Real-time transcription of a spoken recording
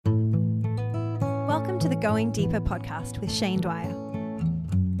Welcome to the Going Deeper podcast with Shane Dwyer.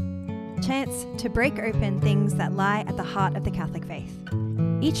 Chance to break open things that lie at the heart of the Catholic faith.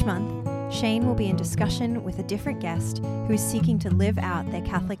 Each month, Shane will be in discussion with a different guest who is seeking to live out their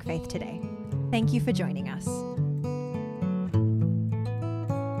Catholic faith today. Thank you for joining us.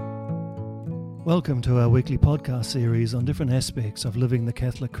 Welcome to our weekly podcast series on different aspects of living the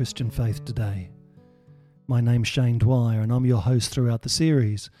Catholic Christian faith today. My name's Shane Dwyer and I'm your host throughout the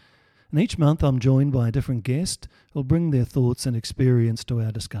series. And each month I'm joined by a different guest who'll bring their thoughts and experience to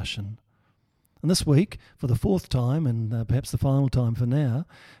our discussion. And this week, for the fourth time and perhaps the final time for now,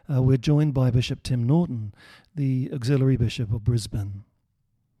 we're joined by Bishop Tim Norton, the Auxiliary Bishop of Brisbane.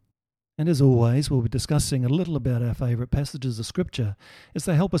 And as always, we'll be discussing a little about our favourite passages of Scripture as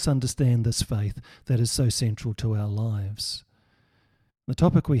they help us understand this faith that is so central to our lives. The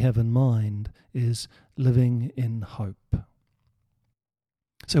topic we have in mind is living in hope.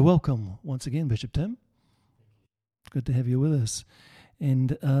 So welcome once again, Bishop Tim. Good to have you with us.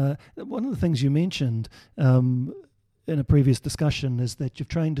 And one of the things you mentioned in a previous discussion is that you've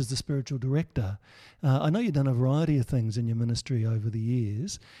trained as the spiritual director. I know you've done a variety of things in your ministry over the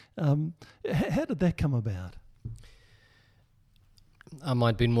years. How did that come about?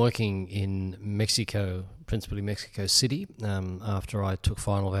 I'd been working in Mexico, principally Mexico City, after I took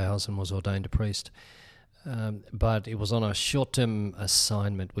final vows and was ordained a priest. But it was on a short-term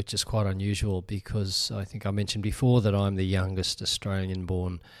assignment, which is quite unusual because I think I mentioned before that I'm the youngest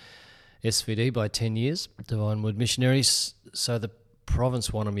Australian-born SVD by 10 years, Divine Word Missionaries. So the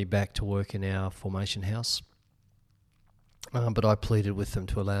province wanted me back to work in our formation house, but I pleaded with them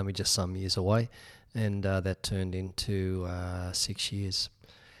to allow me just some years away, and that turned into 6 years.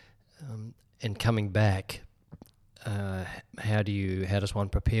 And coming back, how does one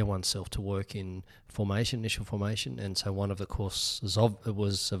prepare oneself to work in initial formation? And so one of the courses that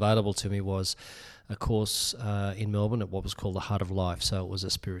was available to me was a course in Melbourne at what was called the Heart of Life. So it was a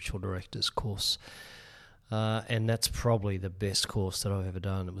spiritual director's course. And that's probably the best course that I've ever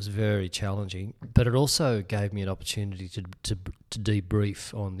done. It was very challenging, but it also gave me an opportunity to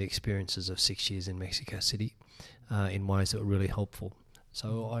debrief on the experiences of 6 years in Mexico City in ways that were really helpful.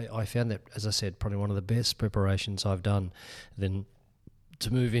 So I found that, as I said, probably one of the best preparations I've done. Then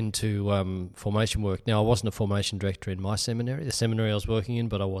to move into formation work. Now, I wasn't a formation director in my seminary, the seminary I was working in,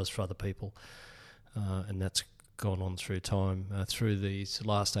 but I was for other people. And that's gone on through time. Through these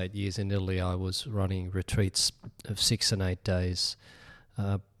last 8 years in Italy, I was running retreats of 6 and 8 days,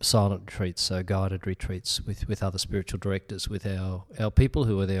 silent retreats, so guided retreats with other spiritual directors, with our people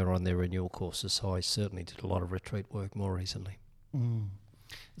who were there on their renewal courses. So I certainly did a lot of retreat work more recently. Mm.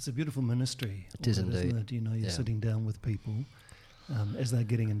 It's a beautiful ministry. It is indeed. Isn't it? You know, you're sitting down with people as they're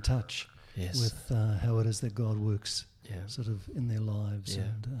getting in touch with how it is that God works sort of in their lives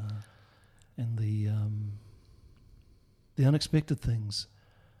and the unexpected things,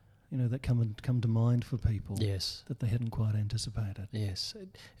 you know, that come to mind for people that they hadn't quite anticipated. Yes.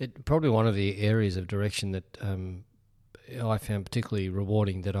 It probably one of the areas of direction that I found particularly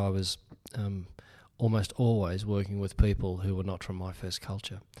rewarding, that I was almost always working with people who were not from my first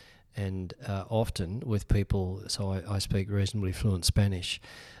culture, and often with people, so I speak reasonably fluent Spanish,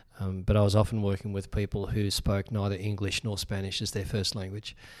 but I was often working with people who spoke neither English nor Spanish as their first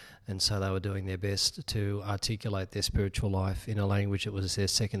language, and so they were doing their best to articulate their spiritual life in a language that was their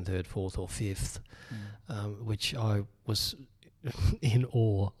second, third, fourth or fifth, which I was in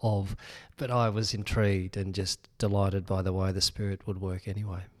awe of, but I was intrigued and just delighted by the way the Spirit would work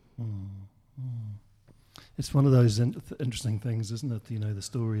anyway. It's one of those interesting things, isn't it? You know, the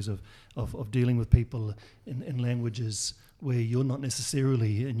stories of dealing with people in languages where you're not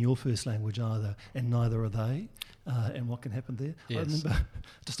necessarily in your first language either, and neither are they, and what can happen there. Yes. I remember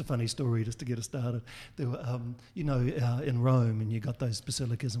just a funny story just to get us started. There were, in Rome, and you got those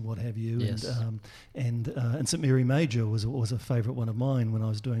basilicas and what have you, and St Mary Major was a favourite one of mine when I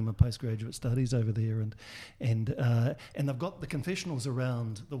was doing my postgraduate studies over there, and they've got the confessionals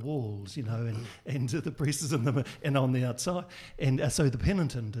around the walls, you know, and the priest is in them and on the outside, and so the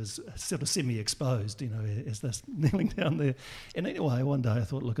penitent is sort of semi-exposed, you know, as they're kneeling down there. And anyway, one day I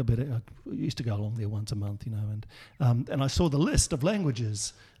thought, look, I used to go along there once a month, you know, and I saw the list of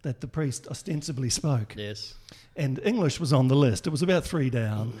languages that the priest ostensibly spoke. Yes. And English was on the list. It was about 3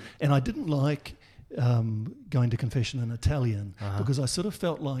 down, and I didn't like going to confession in Italian because I sort of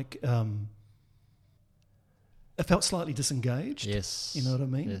felt like I felt slightly disengaged. Yes. You know what I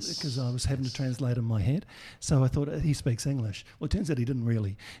mean? Yes. Because I was having to translate in my head. So I thought, he speaks English. Well, it turns out he didn't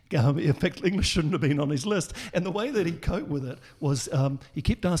really. In fact, English shouldn't have been on his list. And the way that he coped with it was he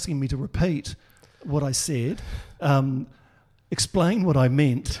kept asking me to repeat what I said, explain what I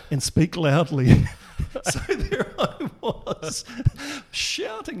meant, and speak loudly So there I was,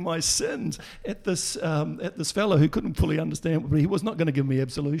 shouting my sins at this fellow who couldn't fully understand, but he was not going to give me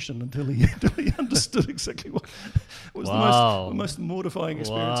absolution until he understood exactly what was the most mortifying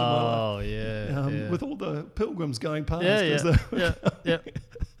experience of my life. Yeah. With all the pilgrims going past. Yeah.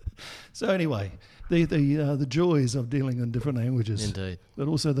 So anyway, the joys of dealing in different languages. Indeed. But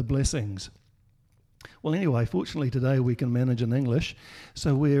also the blessings. Well, anyway, fortunately today we can manage in English.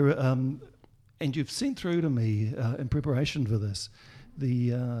 So we're, and you've sent through to me in preparation for this,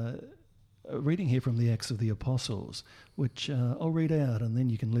 the reading here from the Acts of the Apostles, which I'll read out and then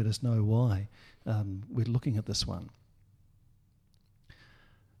you can let us know why we're looking at this one.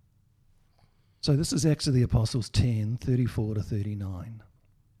 So this is Acts of the Apostles 10, 34 to 39.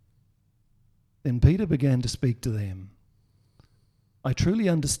 Then Peter began to speak to them. I truly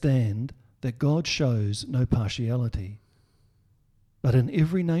understand that God shows no partiality, but in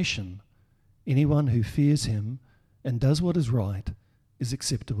every nation, anyone who fears him and does what is right is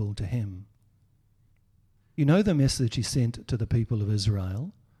acceptable to him. You know the message he sent to the people of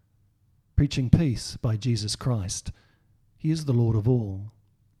Israel, preaching peace by Jesus Christ. He is the Lord of all.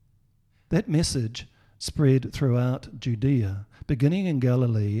 That message spread throughout Judea, beginning in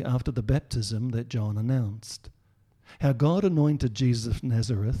Galilee after the baptism that John announced. How God anointed Jesus of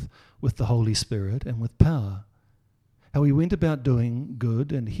Nazareth with the Holy Spirit and with power. How he went about doing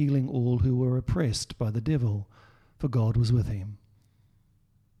good and healing all who were oppressed by the devil, for God was with him.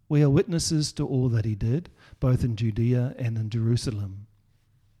 We are witnesses to all that he did, both in Judea and in Jerusalem.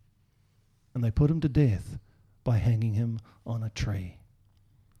 And they put him to death by hanging him on a tree.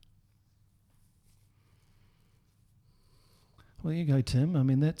 Well, there you go, Tim. I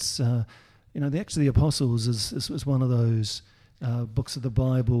mean, that's, the Acts of the Apostles is one of those books of the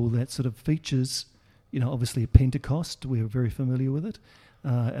Bible that sort of features, obviously at Pentecost, we're very familiar with it,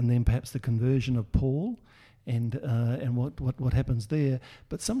 and then perhaps the conversion of Paul and what happens there.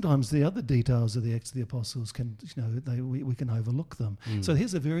 But sometimes the other details of the Acts of the Apostles can, we can overlook them. So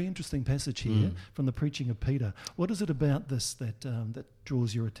here's a very interesting passage here from the preaching of Peter. What is it about this that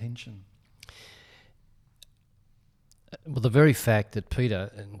draws your attention? Well, the very fact that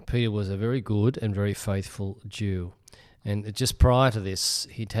Peter was a very good and very faithful Jew. And just prior to this,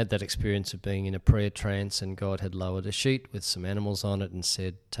 he'd had that experience of being in a prayer trance, and God had lowered a sheet with some animals on it and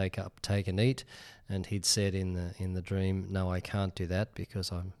said, take and eat. And he'd said in the dream, no, I can't do that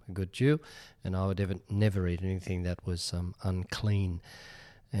because I'm a good Jew, and I would never eat anything that was unclean.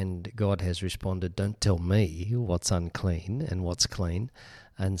 And God has responded, don't tell me what's unclean and what's clean.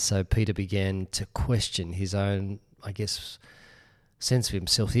 And so Peter began to question his own, I guess, sense of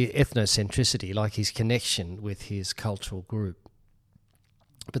himself, the ethnocentricity, like his connection with his cultural group.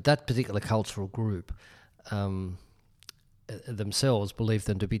 But that particular cultural group themselves believed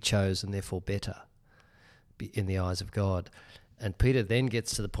them to be chosen, therefore better in the eyes of God. And Peter then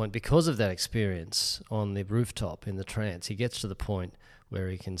gets to the point, because of that experience on the rooftop in the trance, he gets to the point where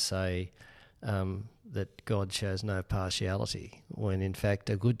he can say that God shows no partiality, when in fact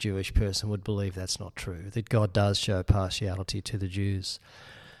a good Jewish person would believe that's not true, that God does show partiality to the Jews.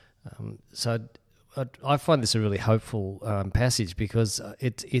 So I find this a really hopeful passage, because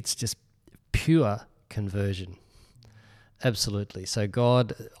it's just pure conversion. Absolutely. So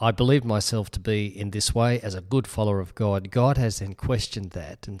God, I believed myself to be in this way as a good follower of God. God has then questioned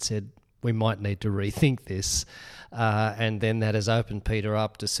that and said, we might need to rethink this. And then that has opened Peter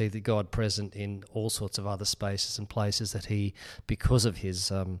up to see the God present in all sorts of other spaces and places that he, because of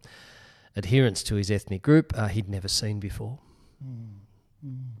his adherence to his ethnic group, he'd never seen before.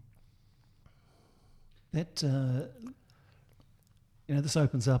 That, this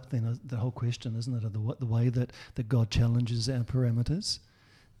opens up then the whole question, isn't it, of the way that God challenges our parameters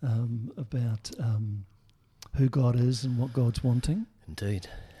about who God is and what God's wanting. Indeed.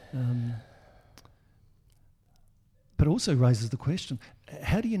 But also raises the question: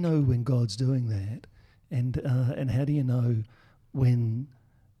 how do you know when God's doing that, and how do you know when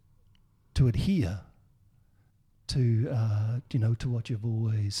to adhere to to what you've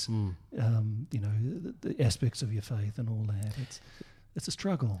always the aspects of your faith and all that? It's a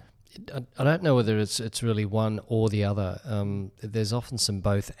struggle. I don't know whether it's really one or the other. There's often some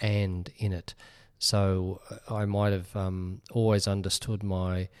both and in it. So I might have always understood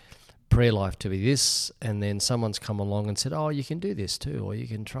my prayer life to be this, and then someone's come along and said, oh, you can do this too, or you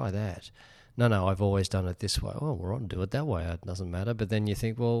can try that. No, I've always done it this way. Oh, we're on to do it that way. It doesn't matter. But then you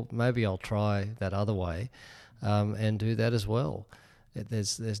think, well, maybe I'll try that other way and do that as well.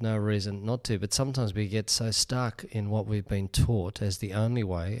 There's no reason not to. But sometimes we get so stuck in what we've been taught as the only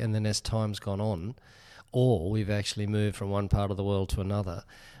way, and then as time's gone on, or we've actually moved from one part of the world to another,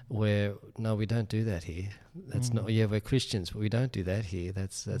 where, no, we don't do that here. That's not, yeah, we're Christians, but we don't do that here.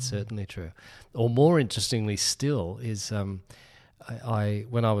 That's certainly true. Or more interestingly still is I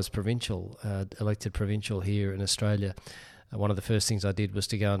when I was provincial, elected provincial here in Australia, one of the first things I did was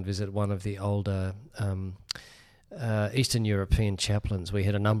to go and visit one of the older Eastern European chaplains. We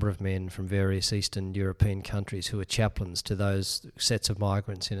had a number of men from various Eastern European countries who were chaplains to those sets of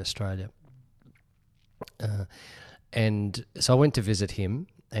migrants in Australia. And so I went to visit him,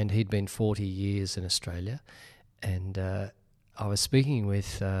 and he'd been 40 years in Australia. And I was speaking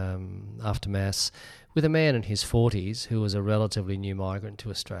with, after Mass, with a man in his 40s who was a relatively new migrant to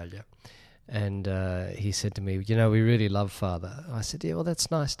Australia. And he said to me, we really love Father. I said, yeah, well,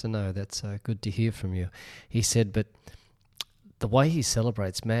 that's nice to know. That's good to hear from you. He said, but the way he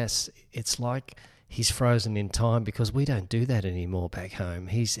celebrates Mass, it's like he's frozen in time, because we don't do that anymore back home.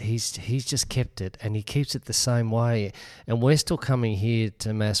 He's just kept it, and he keeps it the same way. And we're still coming here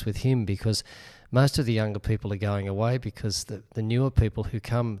to Mass with him, because most of the younger people are going away, because the newer people who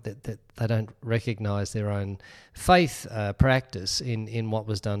come, that they don't recognise their own faith practice in what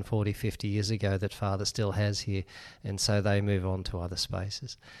was done 40, 50 years ago that Father still has here, and so they move on to other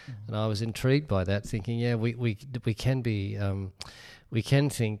spaces. Mm-hmm. And I was intrigued by that, thinking, yeah, we can be, we can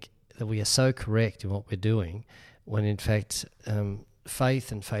think that we are so correct in what we're doing, when in fact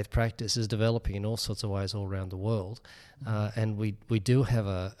faith and faith practice is developing in all sorts of ways all around the world, and we do have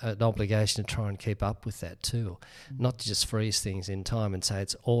an obligation to try and keep up with that too, not to just freeze things in time and say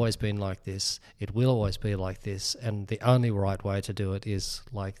it's always been like this, it will always be like this, and the only right way to do it is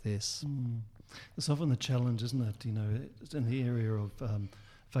like this. It's often the challenge, isn't it? It's in the area of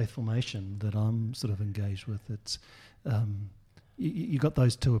faith formation that I'm sort of engaged with. It's you got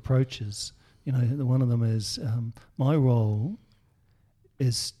those two approaches. One of them is my role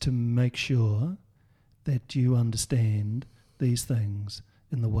is to make sure that you understand these things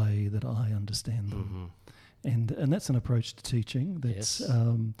in the way that I understand them. Mm-hmm. And that's an approach to teaching that's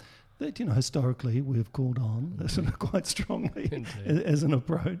that historically we've called on quite strongly as an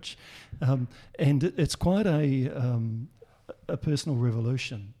approach, and it's quite a personal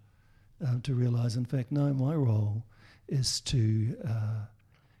revolution to realise, in fact, no, my role is to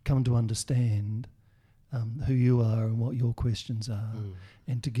come to understand who you are and what your questions are,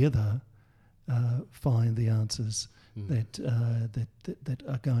 and together find the answers that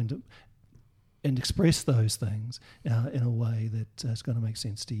are going to, and express those things in a way that is going to make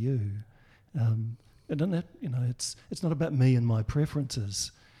sense to you. And that, it's not about me and my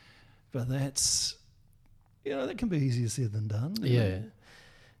preferences, but that's, that can be easier said than done. Yeah.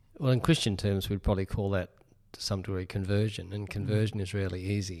 Well, in Christian terms, we'd probably call that to some degree conversion, and conversion is really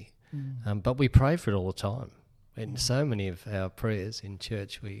easy. But we pray for it all the time. In so many of our prayers in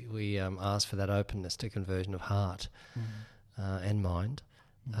church, we ask for that openness to conversion of heart and mind.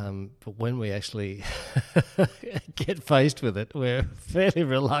 But when we actually get faced with it, we're fairly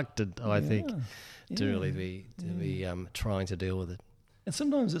reluctant, I think, to really be trying to deal with it. And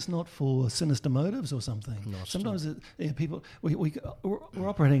sometimes it's not for sinister motives or something. Sometimes people we're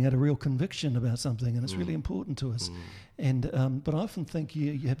operating at a real conviction about something, and it's really important to us. And but I often think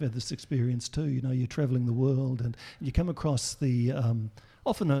you have had this experience too. You're travelling the world, and you come across the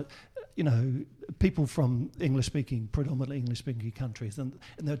often people from predominantly English-speaking countries, and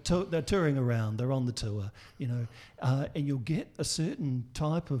they're touring around. They're on the tour, and you'll get a certain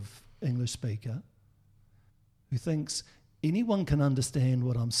type of English speaker who thinks anyone can understand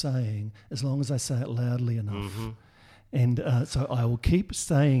what I'm saying as long as I say it loudly enough. Mm-hmm. And so I will keep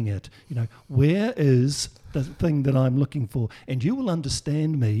saying it. Where is the thing that I'm looking for? And you will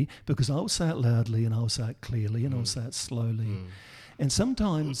understand me because I'll say it loudly, and I'll say it clearly, and I'll say it slowly. And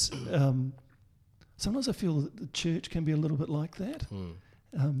sometimes I feel that the church can be a little bit like that.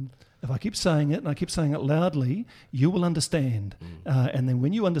 If I keep saying it, and I keep saying it loudly, you will understand. And then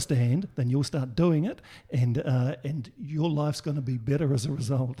when you understand, then you'll start doing it, and your life's going to be better as a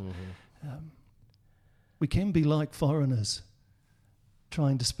result. We can be like foreigners,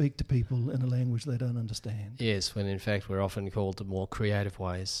 trying to speak to people in a language they don't understand. Yes, when in fact we're often called to more creative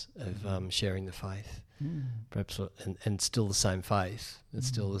ways of sharing the faith. Perhaps, and still the same faith, it's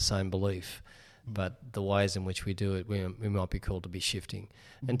still the same belief. But the ways in which we do it, we might be called to be shifting.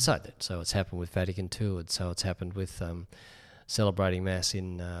 And so it's happened with Vatican II, and so it's happened with celebrating Mass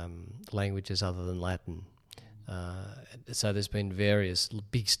in languages other than Latin. So there's been various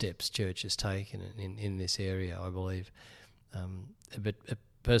big steps churches taken in this area, I believe. But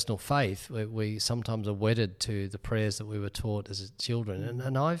personal faith, we sometimes are wedded to the prayers that we were taught as children. And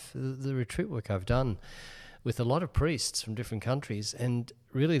the retreat work I've done with a lot of priests from different countries, and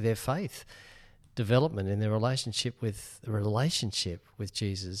really their faith development in their relationship with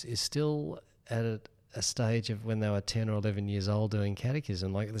Jesus is still at a stage of when they were 10 or 11 years old doing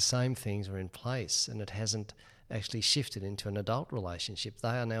catechism. Like, the same things were in place, and it hasn't actually shifted into an adult relationship.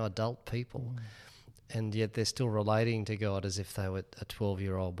 They are now adult people, and yet they're still relating to God as if they were a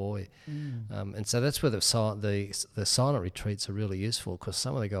 12-year-old boy. And so that's where the silent retreats are really useful, because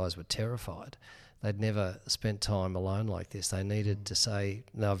some of the guys were terrified. They'd never spent time alone like this. They needed to say,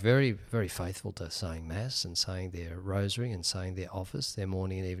 they were very, very faithful to saying Mass and saying their rosary and saying their office, their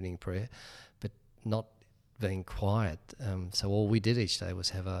morning and evening prayer, but not being quiet. So all we did each day was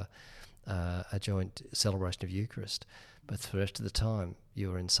have a joint celebration of Eucharist. But for the rest of the time,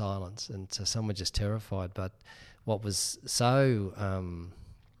 you were in silence. And so some were just terrified. But what was so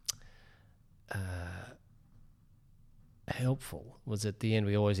helpful was at the end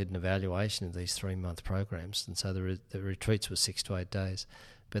we always did an evaluation of these 3-month programs, and so the retreats were 6 to 8 days,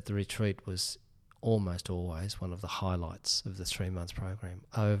 but the retreat was almost always one of the highlights of the 3-month program,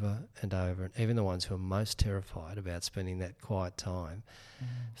 over and over. And even the ones who were most terrified about spending that quiet time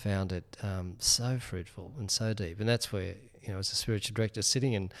found it so fruitful and so deep. And that's where, as a spiritual director,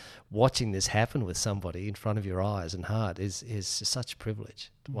 sitting and watching this happen with somebody in front of your eyes and heart is just such a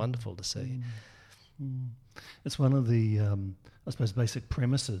privilege. It's wonderful to see. It's one of the, I suppose, basic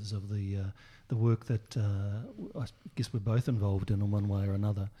premises of the work that I guess we're both involved in one way or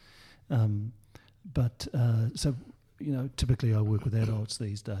another. So typically I work with adults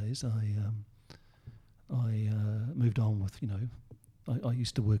these days. I moved on with, I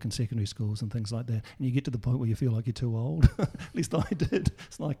used to work in secondary schools and things like that, and you get to the point where you feel like you're too old. At least I did.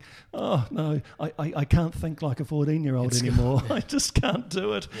 It's like, oh no, I can't think like a 14-year-old anymore. I just can't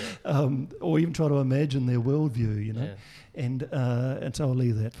do it, or even try to imagine their worldview, and so I'll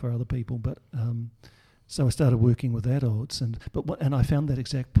leave that for other people. But so I started working with adults, and I found that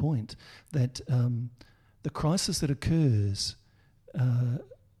exact point, that the crisis that occurs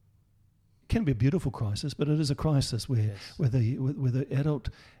can be a beautiful crisis, but it is a crisis where the adult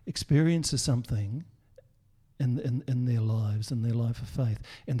experiences something in their lives, in their life of faith,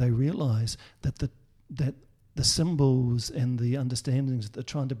 and they realise that the symbols and the understandings that they're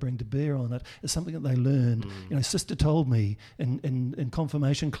trying to bring to bear on it is something that they learned. Sister told me in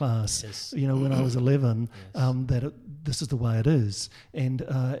confirmation class, when I was 11, that this is the way it is, and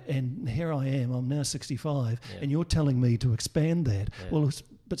here I am. I'm now 65, and you're telling me to expand that. Well,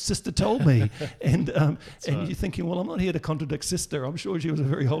 but Sister told me, and right. You're thinking, well, I'm not here to contradict Sister. I'm sure she was a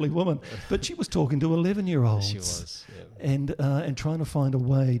very holy woman, but she was talking to 11-year-olds. She was, and trying to find a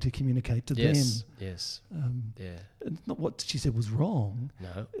way to communicate to them. Yes. Not what she said was wrong.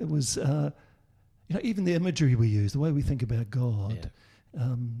 No, it was, even the imagery we use, the way we think about God,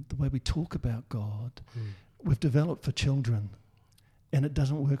 the way we talk about God, we've developed for children, and it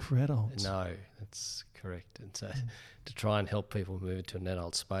doesn't work for adults. No, that's correct. And so to try and help people move into an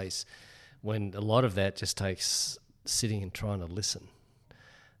adult space, when a lot of that just takes sitting and trying to listen,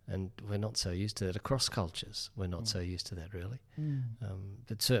 and we're not so used to that across cultures. We're not so used to that, really.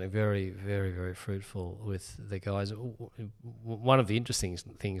 But certainly very, very, very fruitful with the guys. One of the interesting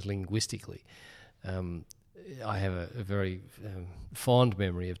things linguistically, I have a very fond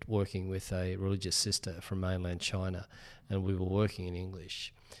memory of working with a religious sister from mainland China, and we were working in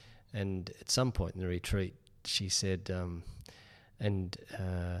English. And at some point in the retreat, she said,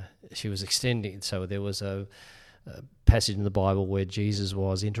 she was extending, so there was a passage in the Bible where Jesus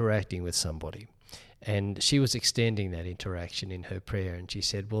was interacting with somebody, and she was extending that interaction in her prayer, and she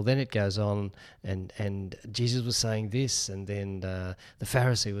said, well, then it goes on, and Jesus was saying this, and then the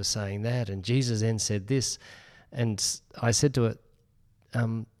Pharisee was saying that, and Jesus then said this. And I said to her,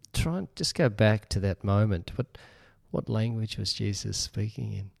 try and just go back to that moment. What language was Jesus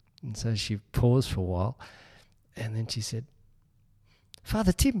speaking in? And so she paused for a while, and then she said,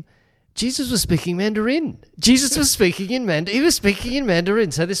 Father Tim, Jesus was speaking Mandarin. Jesus was speaking in Mandarin. He was speaking in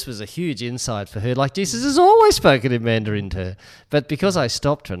Mandarin. So this was a huge insight for her. Like, Jesus has always spoken in Mandarin to her. But because I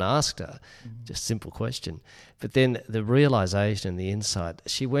stopped her and asked her, just simple question, but then the realisation and the insight,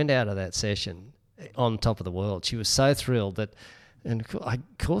 she went out of that session on top of the world. She was so thrilled that, and of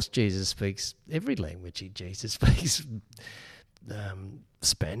course Jesus speaks every language. Jesus speaks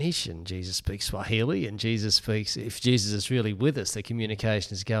Spanish, and Jesus speaks Swahili, and Jesus speaks, if Jesus is really with us, the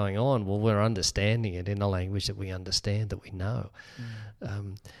communication is going on, well, we're understanding it in a language that we understand, that we know.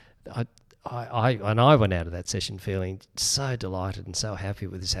 I went out of that session feeling so delighted and so happy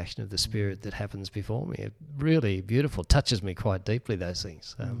with this action of the Spirit that happens before me. It really beautiful, touches me quite deeply, those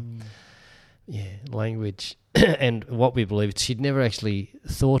things. Language and what we believed, she'd never actually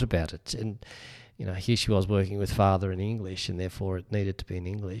thought about it. And here she was working with Father in English, and therefore it needed to be in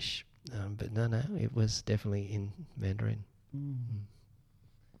English. But no, it was definitely in Mandarin. Mm.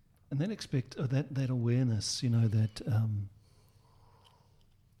 And then expect that awareness, that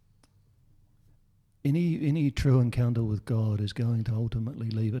any true encounter with God is going to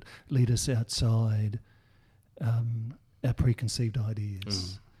ultimately lead us outside our preconceived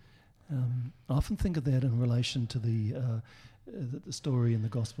ideas. I often think of that in relation to the story in the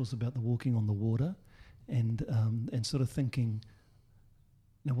Gospels about the walking on the water, and sort of thinking,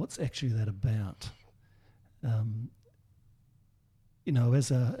 what's actually that about?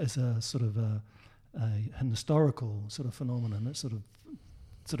 As a sort of an historical sort of phenomenon, it's sort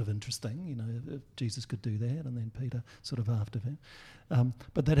of interesting, if Jesus could do that, and then Peter sort of after him.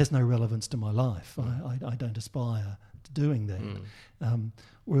 But that has no relevance to my life. I don't aspire to doing that.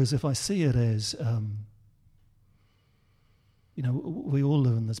 Whereas if I see it as, we all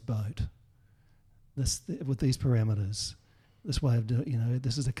live in this boat, with these parameters, this way of doing,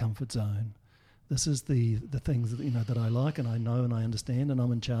 this is a comfort zone. This is the things that that I like and I know and I understand and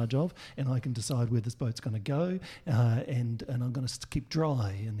I'm in charge of, and I can decide where this boat's going to go, and I'm going to keep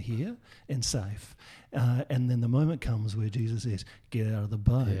dry in here and safe. And then the moment comes where Jesus says, "Get out of the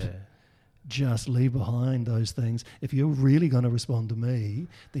boat." Yeah. Just leave behind those things. If you're really going to respond to me,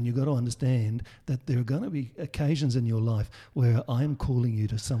 then you've got to understand that there are going to be occasions in your life where I'm calling you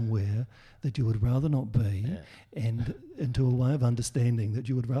to somewhere that you would rather not be, and into a way of understanding that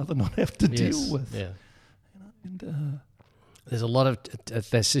you would rather not have to deal with. Yeah. There's a lot of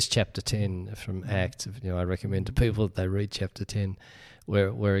that's this chapter 10 from Acts. I recommend to people that they read chapter 10,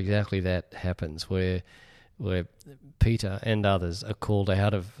 where exactly that happens, where Peter and others are called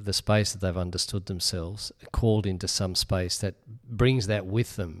out of the space that they've understood themselves, called into some space that brings that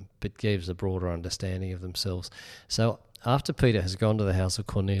with them, but gives a broader understanding of themselves. So after Peter has gone to the house of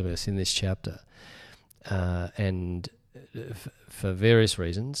Cornelius in this chapter, and for various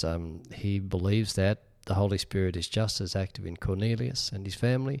reasons, he believes that the Holy Spirit is just as active in Cornelius and his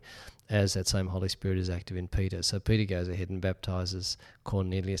family as that same Holy Spirit is active in Peter. So Peter goes ahead and baptizes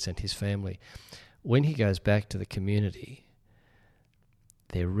Cornelius and his family. When he goes back to the community,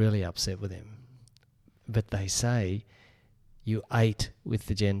 they're really upset with him. But they say, "You ate with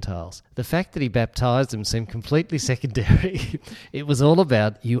the Gentiles." The fact that he baptized them seemed completely secondary. It was all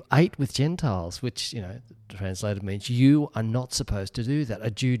about, you ate with Gentiles, which, translated means you are not supposed to do that.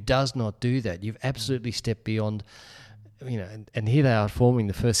 A Jew does not do that. You've absolutely stepped beyond, and here they are forming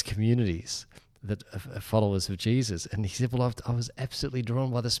the first communities that are followers of Jesus. And he said, well, I was absolutely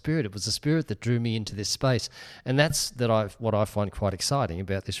drawn by the Spirit. It was the Spirit that drew me into this space. And that's what I find quite exciting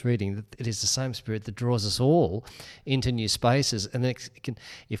about this reading, that it is the same Spirit that draws us all into new spaces. And then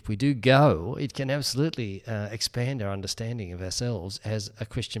if we do go, it can absolutely expand our understanding of ourselves as a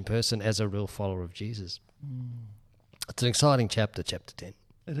Christian person, as a real follower of Jesus. It's an exciting chapter 10.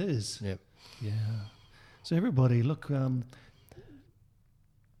 It is. Yep. Yeah. So everybody, look,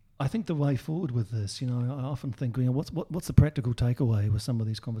 I think the way forward with this, I often think, what's the practical takeaway with some of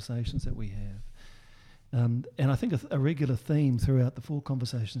these conversations that we have? And I think a regular theme throughout the 4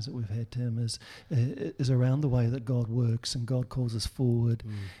 conversations that we've had, Tim, is around the way that God works and God calls us forward,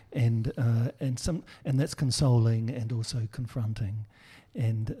 and that's consoling and also confronting,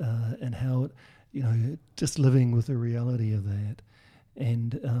 and how just living with the reality of that,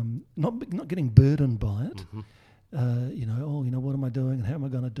 and not getting burdened by it. Mm-hmm. What am I doing and how am I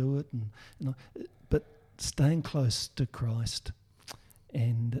going to do it? And but staying close to Christ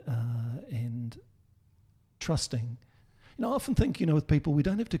and trusting. I often think, with people, we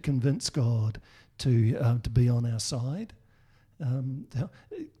don't have to convince God to be on our side.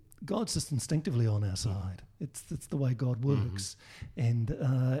 God's just instinctively on our side. It's the way God works, and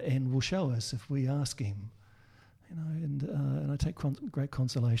will show us if we ask Him. And I take great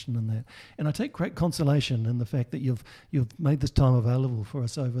consolation in that, and I take great consolation in the fact that you've made this time available for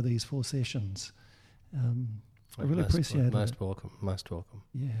us over these 4 sessions. I really appreciate it. Most welcome.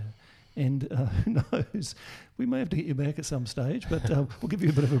 Yeah, and who knows, we may have to get you back at some stage, but we'll give you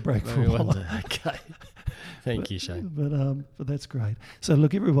a bit of a break for a while. Okay. Thank you, Shane. But that's great. So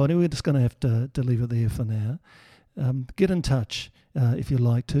look, everybody, we're just going to have to leave it there for now. Get in touch if you'd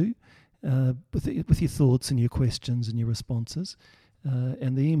like to. With your thoughts and your questions and your responses.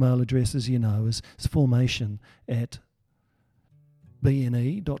 And the email address, as you know, is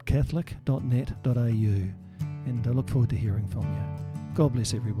formation@bne.catholic.net.au. And I look forward to hearing from you. God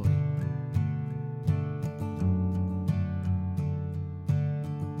bless everybody.